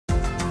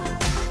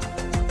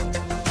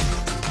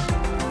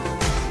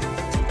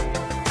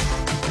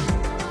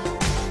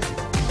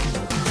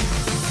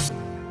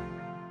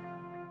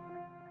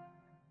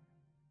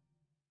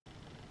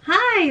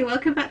Hi,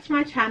 welcome back to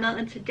my channel,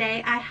 and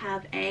today I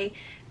have a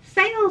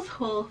sales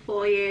haul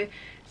for you.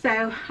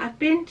 So I've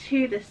been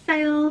to the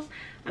sales,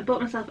 I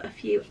bought myself a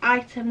few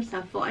items, so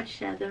I thought I'd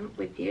share them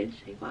with you and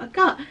show you what I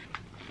got.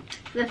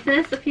 The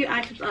first few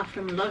items are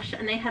from Lush,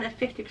 and they had a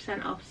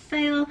 50% off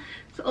sale,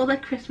 so all their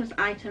Christmas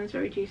items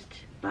were reduced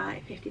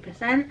by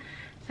 50%.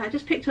 So I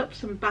just picked up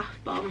some bath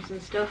bombs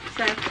and stuff.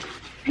 So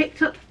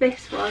picked up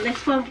this one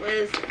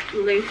was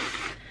loose.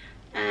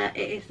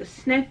 It is the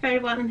Snow Fairy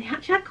one, and they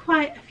actually had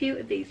quite a few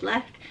of these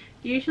left.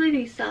 Usually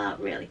these sell out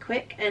really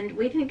quick, and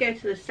we didn't go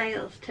to the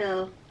sales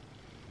till,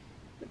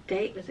 what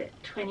date was it,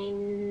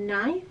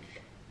 29th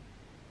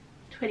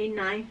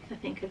I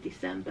think of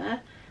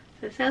December.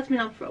 So the sale's been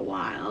on for a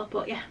while,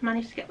 but yeah,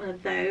 managed to get one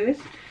of those.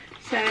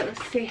 So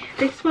let's see,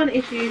 this one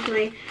is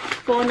usually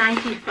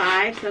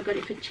 £4.95, so I got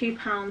it for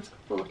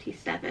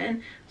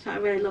 £2.47. So I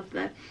really love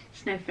the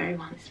Snow Fairy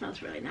one, it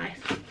smells really nice.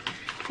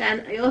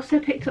 Then I also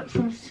picked up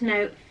some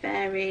Snow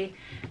Fairy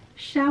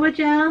shower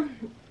gel.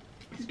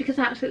 This is because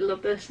I absolutely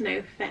love the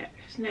Snow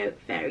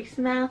Fairy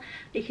smell.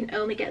 You can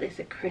only get this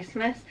at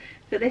Christmas.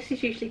 So this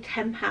is usually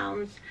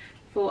 £10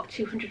 for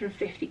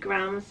 250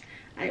 grams,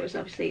 and it was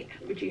obviously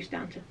reduced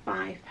down to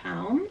 £5.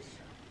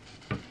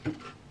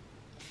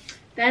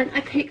 Then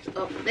I picked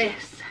up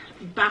this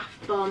bath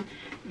bomb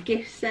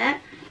gift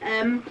set.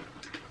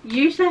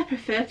 Usually I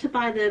prefer to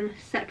buy them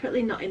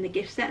separately, not in the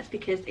gift sets,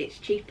 because it's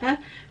cheaper.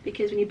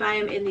 Because when you buy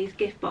them in these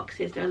gift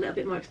boxes, they're a little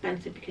bit more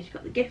expensive because you've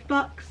got the gift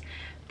box.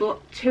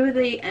 But two of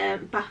the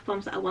bath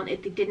bombs that I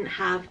wanted, they didn't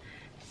have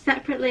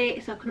separately,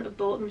 so I couldn't have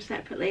bought them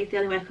separately. The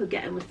only way I could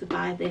get them was to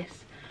buy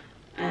this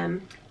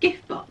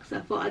gift box. So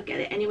I thought I'd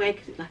get it anyway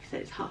because, like I said,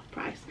 it's half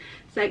price.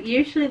 So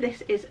usually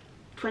this is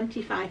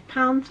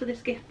 £25 for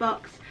this gift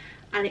box,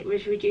 and it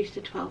was reduced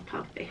to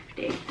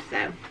 £12.50.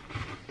 So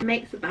it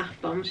makes the bath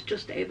bombs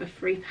just over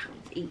 £3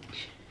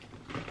 each.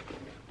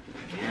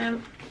 There we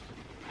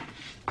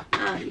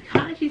go. You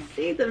can't actually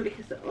see them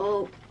because they're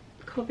all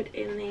covered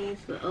in these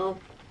little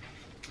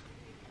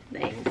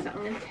things, so I'm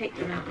going to take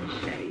them out and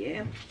show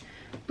you.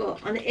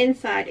 But on the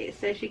inside it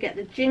says you get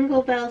the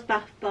Jingle Bells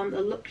bath bomb, the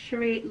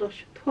Luxury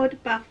Lush Pud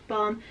bath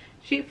bomb,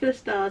 Shoot for the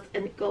Stars,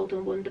 and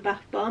Golden Wonder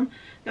bath bomb.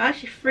 Now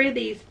actually three of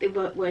these, they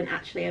weren't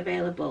actually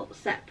available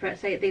separate.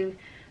 So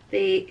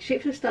the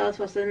Shoot for the Stars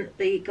wasn't,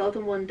 the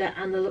Golden Wonder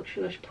and the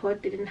Luxury Lush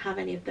Pud, they didn't have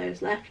any of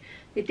those left.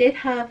 They did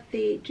have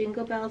the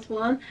Jingle Bells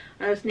one,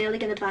 and I was nearly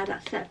going to buy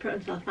that separate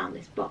until I found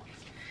this box.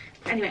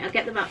 Anyway, I'll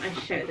get them out and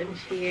show them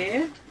to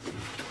you.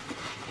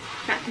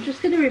 In fact, I'm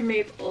just going to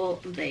remove all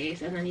of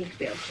these and then you'll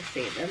be able to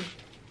see them.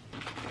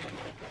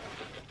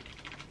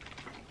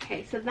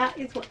 Okay, so that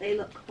is what they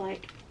look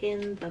like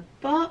in the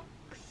box.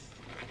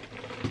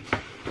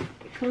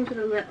 It comes with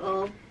a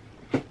little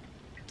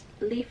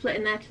leaflet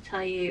in there to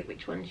tell you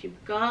which ones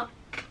you've got.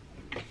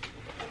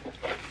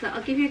 So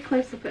I'll give you a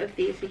close-up of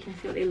these so you can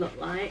see what they look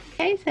like.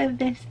 Okay, so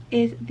this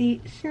is the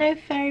Snow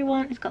Fairy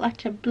one. It's got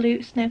like a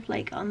blue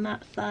snowflake on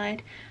that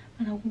side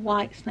and a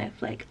white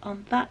snowflake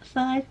on that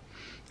side,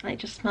 and it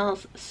just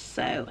smells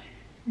so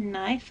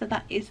nice. So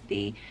that is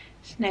the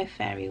Snow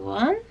Fairy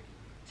one.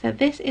 So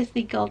this is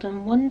the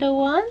Golden Wonder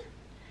one.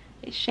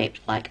 It's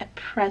shaped like a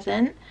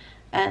present,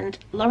 and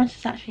Lawrence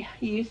has actually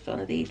used one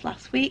of these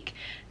last week.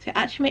 So it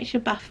actually makes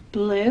your bath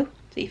blue.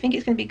 So you think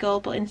it's going to be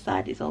gold, but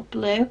inside it's all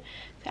blue.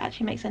 So it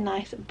actually makes a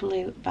nice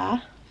blue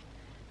bath.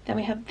 Then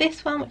we have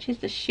this one, which is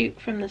the Shoot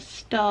from the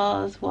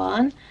Stars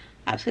one.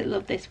 I absolutely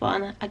love this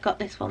one. I got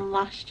this one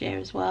last year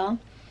as well.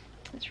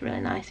 It's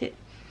really nice. It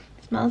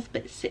smells a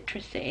bit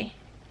citrusy.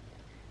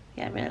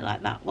 Yeah, I really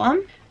like that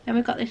one. Then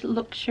we've got this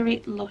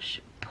Luxury Lush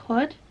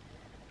Pud.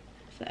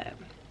 So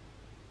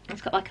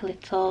it's got like a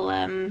little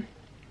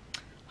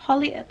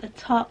holly at the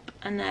top,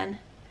 and then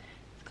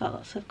it's got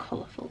lots of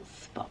colourful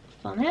spots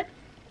on it.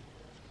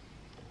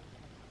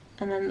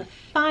 And then the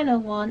final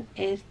one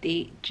is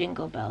the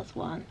Jingle Bells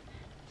one.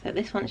 So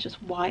this one is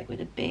just white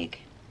with a big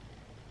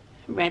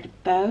red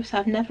bow. So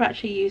I've never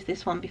actually used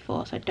this one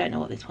before, so I don't know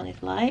what this one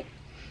is like.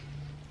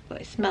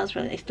 But it smells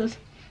really, that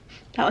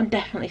one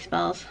definitely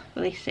smells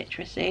really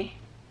citrusy.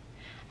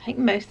 I think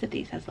most of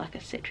these has like a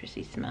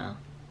citrusy smell.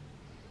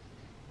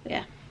 But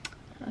yeah,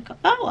 I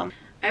got that one.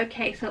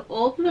 Okay, so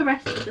all of the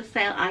rest of the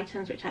sale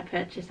items which I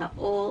purchased are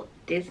all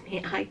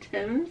Disney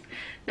items.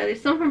 So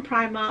there's some from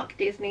Primark,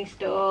 Disney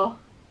Store,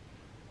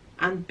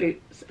 and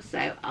Boots.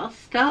 So I'll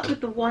start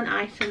with the one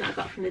item that I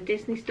got from the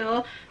Disney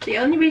Store. The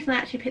only reason I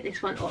actually picked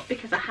this one up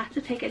because I had to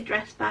take a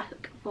dress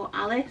back for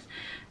Alice.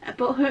 I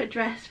bought her a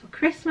dress for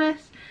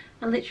Christmas,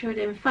 and literally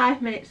within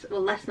 5 minutes,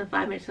 well less than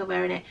 5 minutes of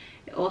wearing it,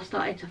 it all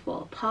started to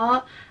fall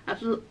apart.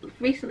 I've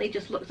recently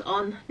just looked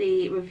on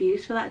the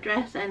reviews for that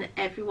dress, and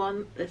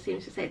everyone that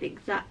seems to say the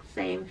exact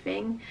same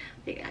thing,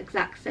 the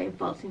exact same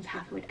fault seems to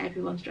happen with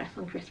everyone's dress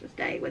on Christmas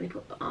Day when they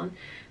put that on.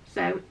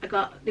 So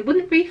they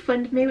wouldn't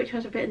refund me, which I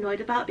was a bit annoyed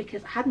about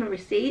because I had my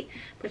receipt,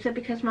 but so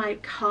because my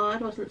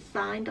card wasn't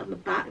signed on the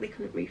back, they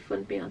couldn't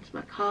refund me onto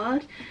my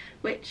card,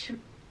 which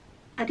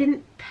I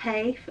didn't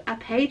pay, I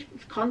paid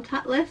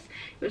contactless.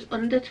 It was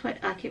under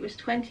it was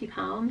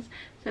 £20,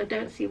 so I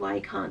don't see why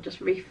you can't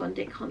just refund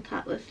it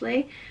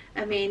contactlessly.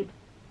 I mean,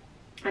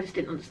 I just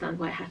didn't understand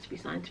why it had to be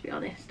signed, to be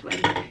honest,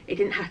 when it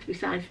didn't have to be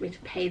signed for me to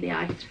pay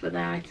for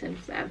the item.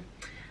 So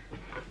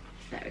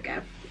there we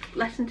go,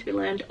 lesson to be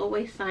learned,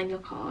 always sign your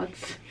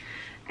cards.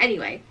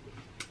 Anyway,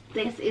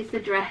 this is the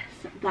dress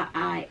that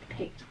I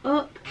picked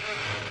up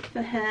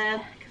for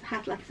her, because I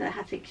had, like I said, I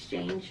had to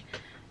exchange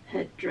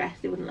her dress.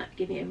 They wouldn't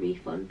give me a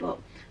refund, but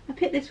I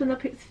picked this one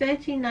up. It's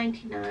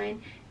 £13.99. It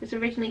was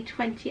originally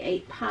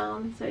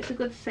 £28, so it's a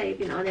good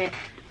saving on it.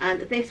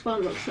 And this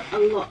one looks a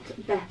lot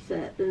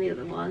better than the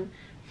other one.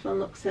 This one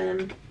looks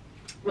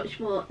much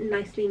more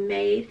nicely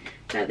made.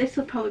 So this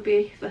will probably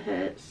be for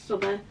her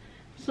summer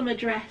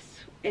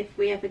dress if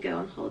we ever go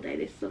on holiday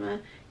this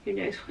summer. Who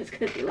knows what it's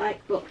going to be like,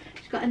 but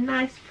she's got a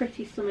nice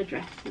pretty summer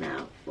dress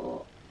now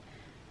for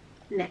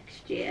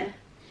next year.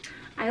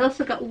 I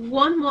also got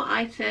one more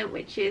item,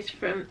 which is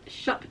from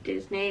Shop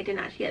Disney. I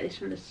didn't actually get this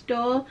from the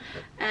store.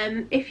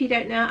 If you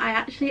don't know, I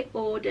actually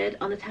ordered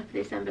on the 10th of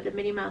December the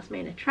Minnie Mouse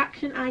main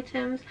attraction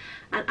items,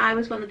 and I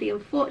was one of the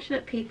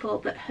unfortunate people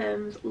that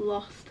Hermes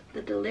lost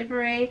the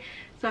delivery.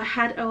 So I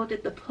had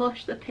ordered the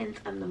plush, the pins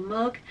and the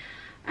mug,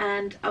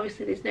 and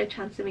obviously there's no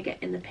chance of me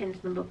getting the pins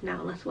and the mug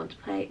now unless I want to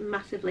pay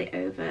massively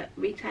over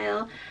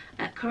retail.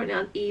 Currently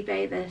on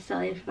eBay they're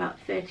selling for about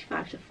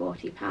 £35 to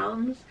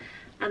 £40,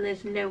 and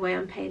there's no way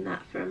I'm paying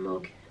that for a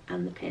mug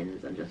and the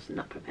pins. I'm just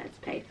not prepared to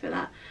pay for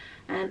that.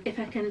 If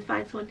I can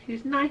find someone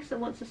who's nice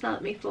and wants to sell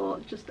it me for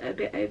just a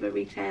bit over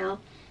retail,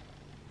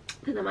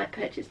 then I might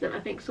purchase them. I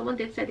think someone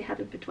did say they had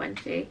them for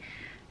 £20,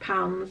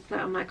 so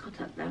I might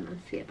contact them and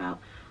see about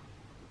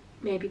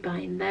maybe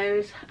buying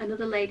those.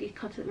 Another lady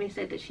contacted me and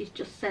said that she's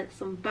just sent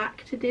some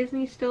back to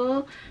Disney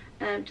store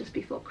just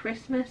before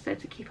Christmas, so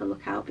to keep a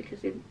lookout because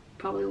they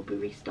probably will be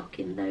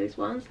restocking those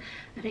ones.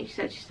 I think she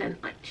said she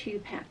sent like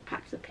 2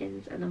 packs of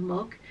pins and a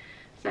mug,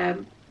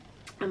 so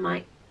I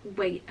might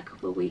wait a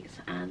couple of weeks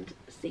and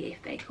see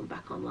if they come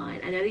back online.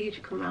 I know they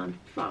usually come around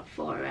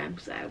 4 AM,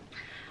 so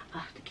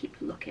I'll have to keep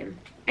looking.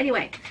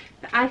 Anyway,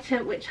 the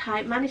item which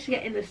I managed to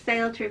get in the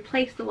sale to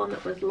replace the one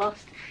that was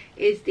lost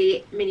is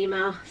the Minnie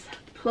Mouse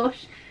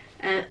plush.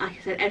 Like I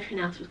said, everything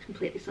else was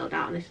completely sold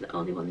out and this is the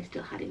only one they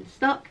still had in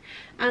stock.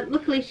 And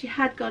luckily she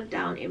had gone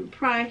down in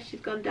price. She's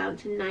gone down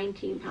to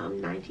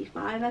 £19.95,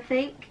 I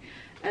think.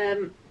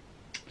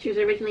 She was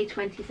originally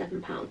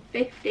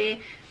 £27.50,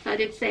 so I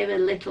did save a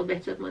little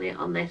bit of money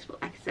on this,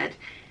 but like I said,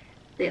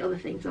 the other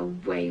things are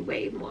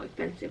way more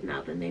expensive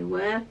now than they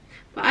were.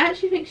 But I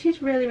actually think she's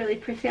really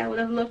pretty. I would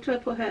have loved to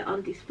have put her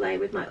on display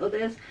with my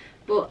others,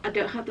 but I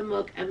don't have the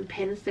mug and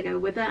pins to go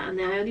with her, and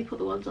I only put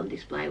the ones on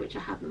display which I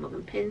have the mug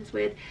and pins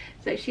with.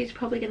 So she's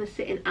probably going to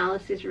sit in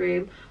Alice's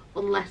room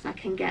unless I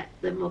can get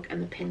the mug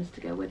and the pins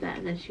to go with her,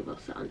 and then she will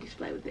sit on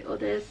display with the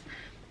others.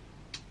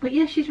 But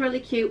yeah, she's really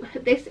cute.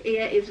 This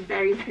ear is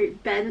very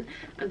bent.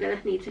 I'm going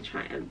to need to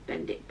try and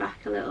bend it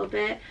back a little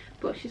bit,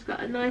 but she's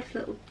got a nice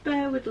little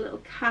bow with a little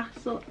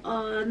castle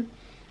on.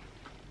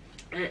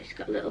 She's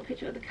got a little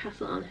picture of the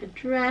castle on her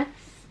dress.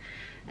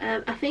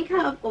 I think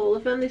out of all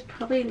of them there's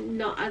probably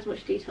not as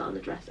much detail on the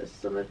dress as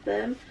some of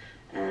them.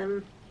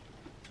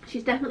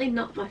 She's definitely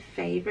not my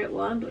favourite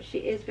one, but she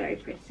is very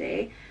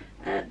pretty.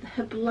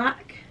 Her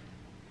black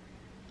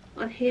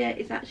on here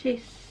is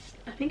actually,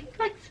 I think it's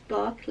like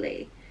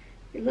sparkly.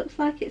 It looks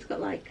like it's got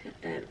like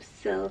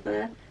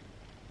silver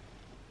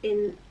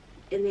in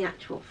the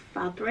actual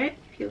fabric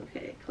if you look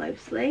at it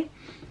closely.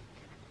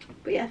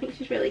 But yeah, I think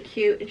she's really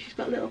cute, and she's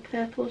got little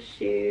purple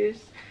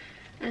shoes,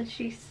 and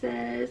she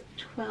says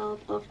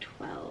 12 of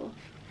 12.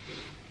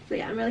 So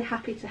yeah, I'm really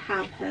happy to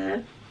have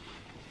her.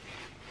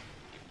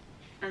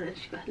 And then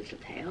she's got a little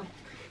tail.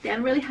 Yeah,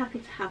 I'm really happy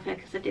to have her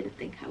because I didn't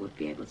think I would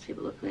be able to,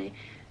 but luckily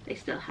they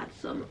still had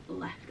some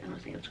left and I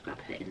was able to grab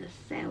her in the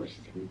sale, which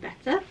is even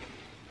better.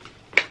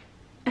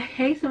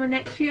 Okay, so my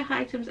next few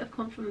items have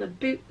come from the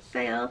Boots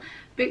sale.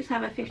 Boots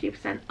have a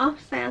 50% off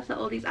sale, so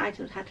all these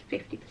items had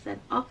 50%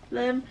 off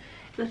them.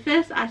 The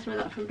first item I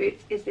got from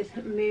Boots is this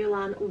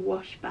Mulan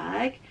wash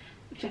bag,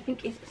 which I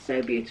think is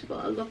so beautiful.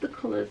 I love the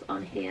colours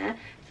on here.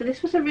 So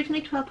this was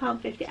originally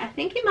 £12.50. I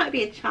think it might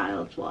be a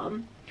child's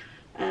one,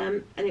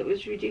 and it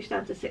was reduced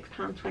down to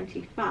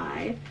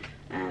 £6.25.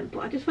 But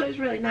I just thought it was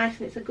really nice,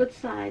 and it's a good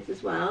size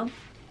as well.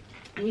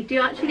 And you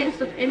do actually get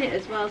stuff in it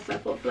as well, so I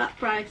thought for that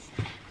price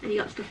and you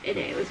got stuff in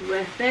it, it was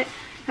worth it.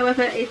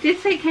 However, it did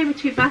say it came with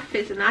 2 bath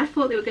fizzers, and I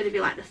thought they were going to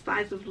be like the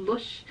size of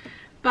Lush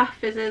bath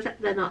fizzers.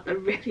 They're not, they're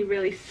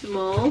really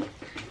small.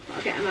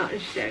 I'll get them out and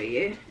show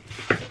you.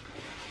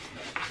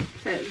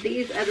 So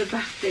these are the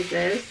bath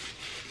fizzers.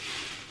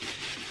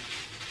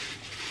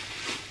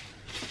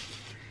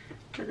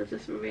 So they're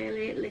just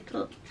really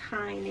little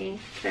tiny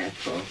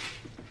purple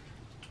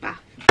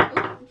bath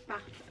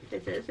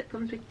fizzers. It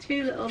comes with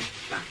 2 little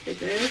bath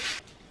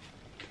fizzers.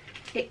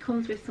 It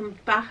comes with some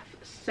bath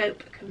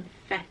soap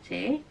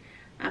confetti.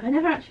 I've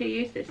never actually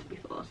used this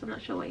before, so I'm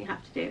not sure what you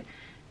have to do.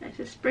 It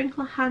says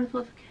sprinkle a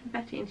handful of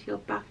confetti into your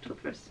bathtub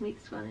for a sweet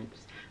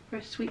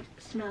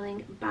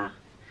smelling bath.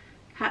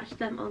 catch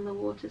them on the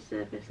water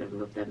surface and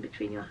rub them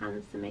between your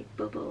hands to make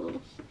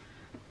bubbles.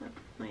 So,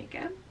 there you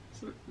go,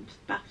 some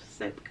bath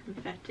soap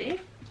confetti.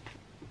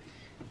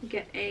 You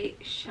get a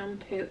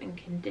shampoo and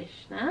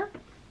conditioner,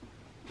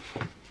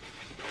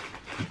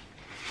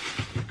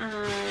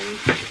 and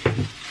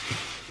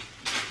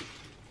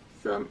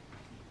some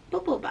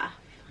bubble bath.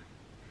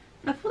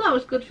 I thought that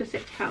was good for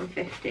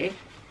 £6.50.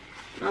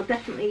 I'll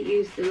definitely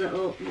use the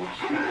little wash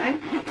dry.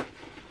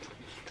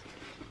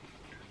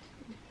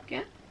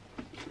 Okay.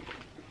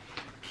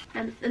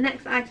 And the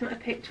next item I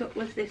picked up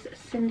was this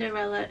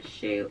Cinderella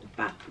shoe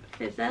bath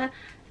fizzer.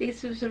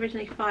 This was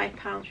originally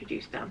 £5,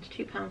 reduced down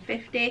to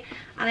 £2.50, and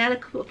I had a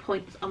couple of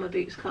points on my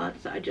Boots card,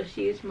 so I just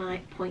used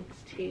my points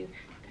to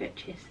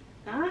purchase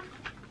that.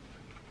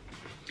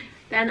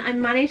 Then I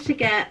managed to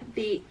get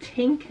the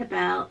Tinker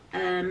Bell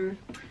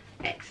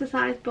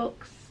exercise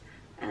books,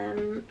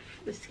 the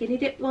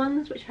Skinnydip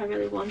ones, which I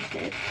really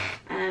wanted.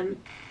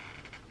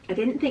 I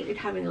didn't think they'd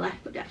have any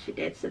left, but they actually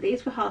did. So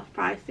these were half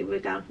price. They were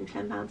down from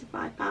 £10 to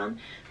 £5,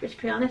 which,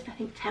 to be honest, I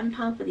think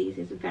 £10 for these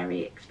is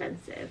very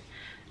expensive.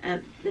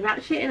 They're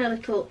actually in a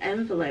little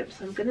envelope,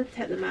 so I'm going to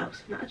take them out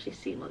so I've not actually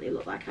seen what they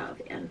look like out of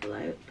the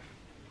envelope.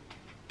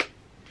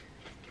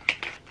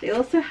 They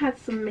also had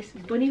some Miss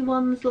Bunny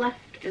ones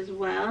left as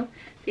well.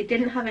 They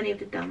didn't have any of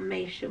the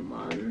Dalmatian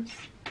ones.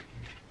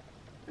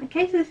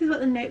 Okay, so this is what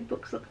the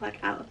notebooks look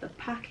like out of the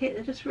packet.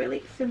 They're just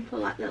really simple,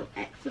 like little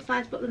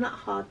exercise, but they're not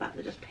hardback,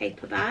 they're just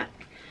paperback.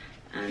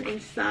 And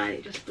inside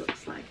it just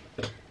looks like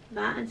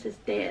that, and it says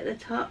day at the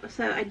top.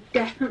 So I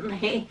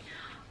definitely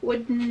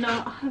would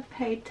not have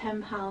paid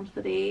 £10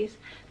 for these.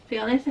 To be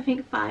honest, I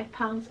think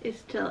 £5 is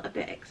still a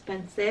bit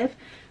expensive.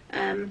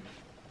 I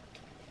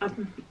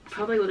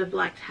probably would have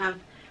liked to have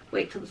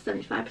wait till the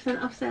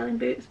 75% off sale in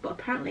Boots, but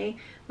apparently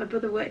my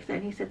brother works there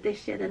and he said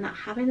this year they're not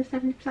having the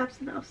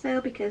 75% off sale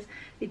because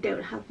they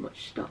don't have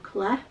much stock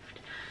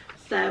left.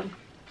 So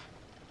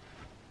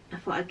I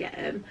thought I'd get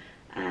them.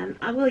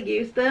 I will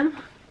use them,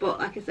 but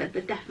like I said,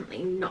 they're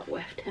definitely not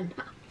worth £10.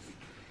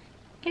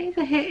 Okay,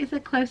 so here is a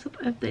close-up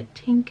of the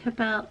Tinker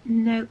Bell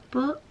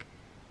notebook.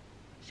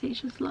 See, it's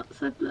just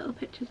lots of little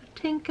pictures of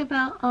Tinker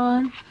Bell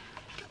on.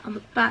 On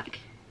the back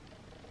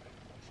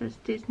it says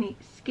Disney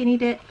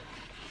Skinnydip.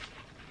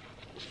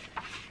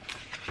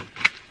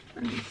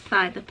 And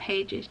inside the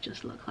pages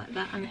just look like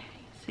that, and you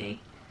can see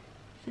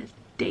it says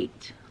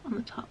date on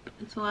the top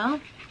as well.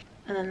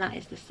 And then that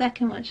is the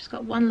second one. It's just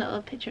got one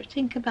little picture of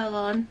Tinker Bell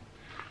on,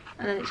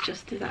 and then it's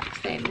just the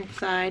exact same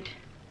inside.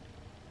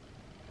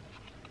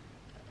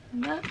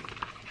 And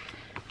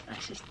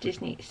that's just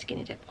Disney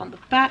Skinnydip on the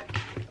back.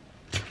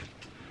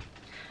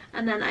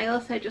 And then I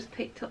also just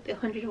picked up the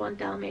 101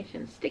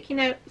 Dalmatians Sticky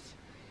Notes.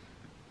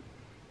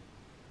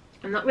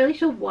 I'm not really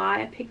sure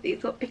why I picked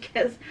these up,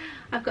 because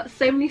I've got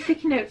so many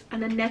sticky notes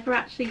and I never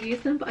actually use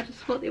them, but I just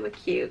thought they were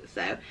cute.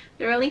 So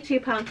they're only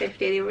 £2.50,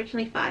 they were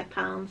originally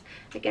 £5.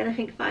 Again, I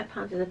think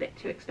 £5 is a bit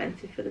too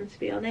expensive for them, to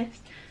be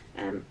honest.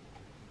 I'm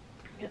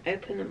going to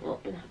open them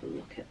up and have a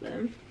look at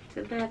them.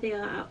 So there they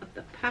are out of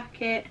the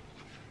packet.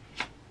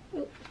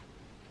 Oops,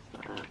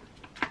 like that.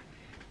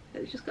 So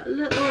it's just got a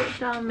little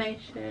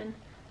Dalmatian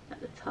at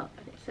the top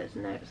and it says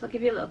notes. I'll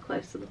give you a little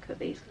closer look at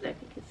these because I don't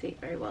think you can see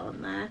it very well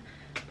on there.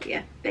 But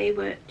yeah, they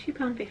were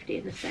 £2.50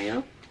 in the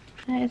sale.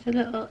 There's a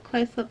little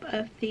close-up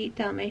of the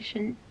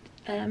Dalmatian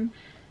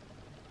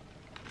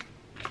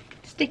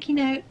sticky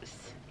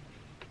notes.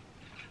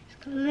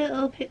 It's got a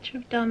little picture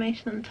of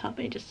Dalmatian on the top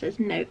and it just says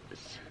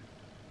notes.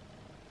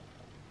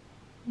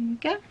 There you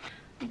go.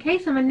 Okay,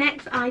 so my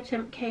next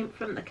item came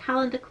from the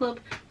Calendar Club.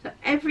 So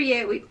every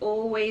year we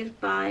always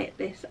buy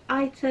this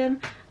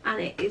item,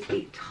 and it is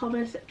the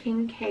Thomas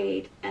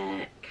Kinkade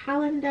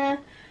calendar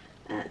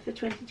for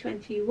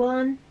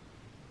 2021.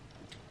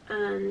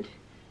 And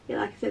yeah,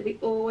 like I said, we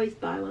always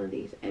buy one of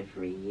these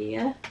every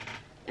year.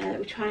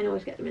 We try and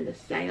always get them in the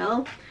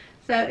sale.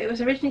 So it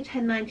was originally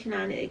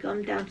 £10.99, it had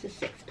gone down to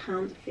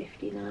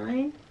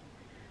 £6.59.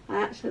 I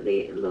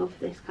absolutely love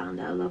this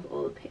calendar. I love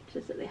all the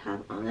pictures that they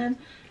have on them.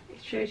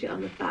 It shows you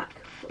on the back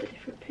what the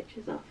different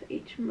pictures are for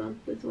each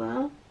month as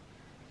well.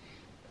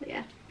 But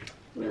yeah,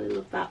 really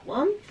love that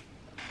one.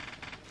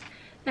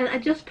 Then I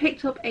just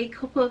picked up a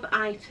couple of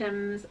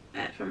items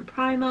from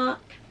Primark.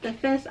 The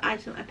first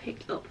item I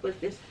picked up was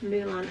this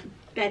Mulan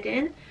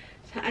Bedding.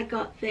 So I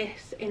got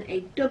this in a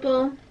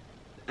double,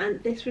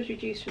 and this was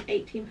reduced from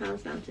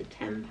 £18 down to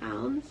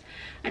 £10.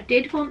 I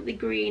did want the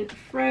green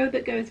fro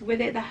that goes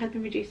with it. That had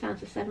been reduced down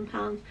to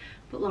 £7,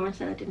 but Lauren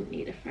said I didn't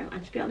need a fro,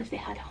 and to be honest they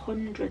had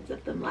hundreds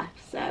of them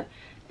left, so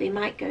they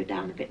might go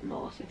down a bit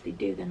more. So if they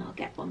do, then I'll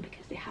get one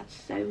because they had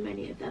so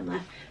many of them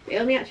left. They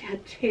only actually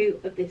had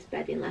 2 of this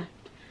bedding left,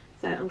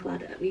 so I'm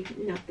glad that we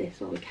nabbed this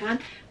while we can.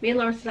 Me and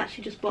Lawrence has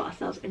actually just bought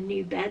ourselves a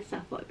new bed, so I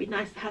thought it'd be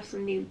nice to have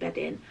some new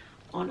bedding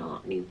on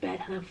our new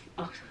bed. And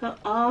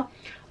our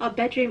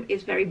bedroom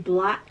is very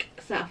black,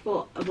 so I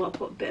thought I want to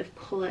put a bit of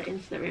colour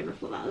into the room. I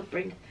thought that would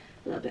bring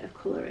a little bit of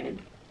colour in,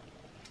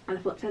 and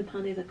I thought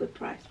 £10 is a good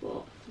price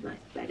for some nice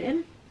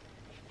bedding.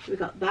 we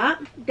got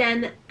that.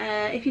 Then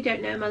if you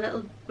don't know,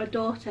 my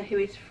daughter, who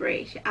is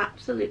 3, she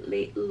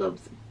absolutely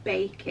loves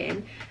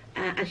baking,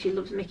 and she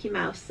loves Mickey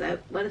Mouse. So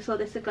when I saw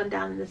this had gone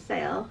down in the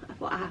sale, I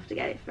thought I have to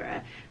get it for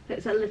her. So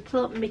it's a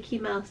little Mickey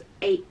Mouse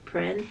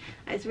apron.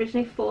 It's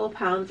originally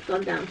 £4,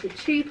 gone down to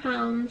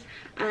 £2,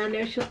 and I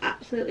know she'll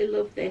absolutely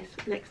love this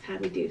next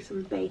time we do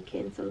some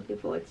baking, so I'm looking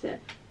forward to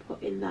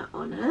putting that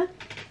on her.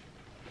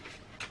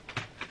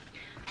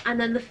 And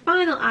then the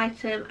final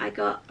item I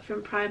got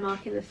from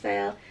Primark in the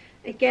sale,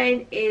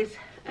 again, is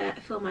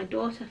for my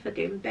daughter for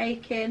doing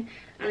baking,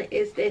 and it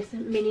is this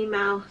Minnie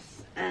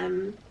Mouse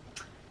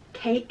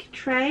cake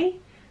tray,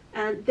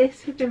 and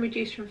this has been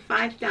reduced from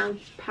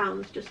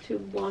 £5 just to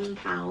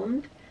 £1,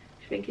 which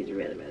I think is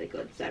really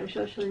good. So I'm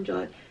sure she'll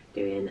enjoy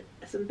doing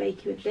some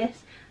baking with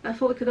this. I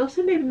thought we could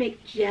also maybe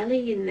make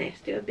jelly in this,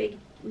 do a big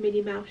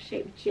Minnie Mouse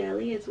shaped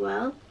jelly as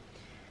well.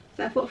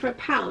 So I thought for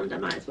 £1 I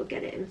might as well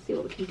get it and see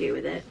what we can do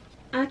with it.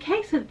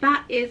 Okay, so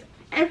that is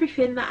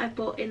everything that I've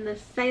bought in the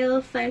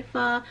sale so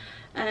far.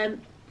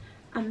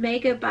 I may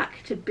go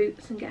back to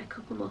Boots and get a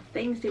couple more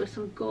things. There were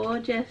some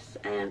gorgeous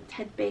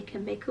Ted Baker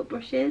makeup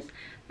brushes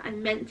I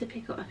meant to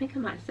pick up. I think I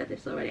might have said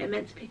this already. I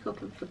meant to pick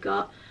up and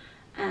forgot.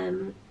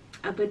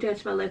 I've been going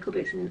to my local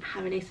Boots and didn't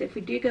have any, so if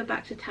we do go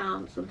back to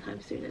town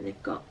sometime soon and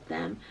they've got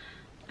them,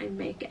 I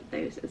may get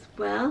those as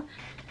well.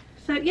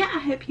 So yeah, I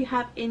hope you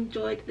have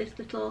enjoyed this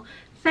little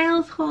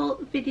sales haul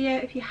video.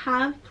 If you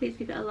have, please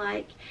give it a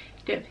like.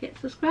 Don't forget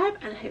to subscribe,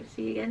 and I hope to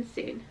see you again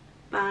soon.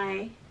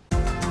 Bye.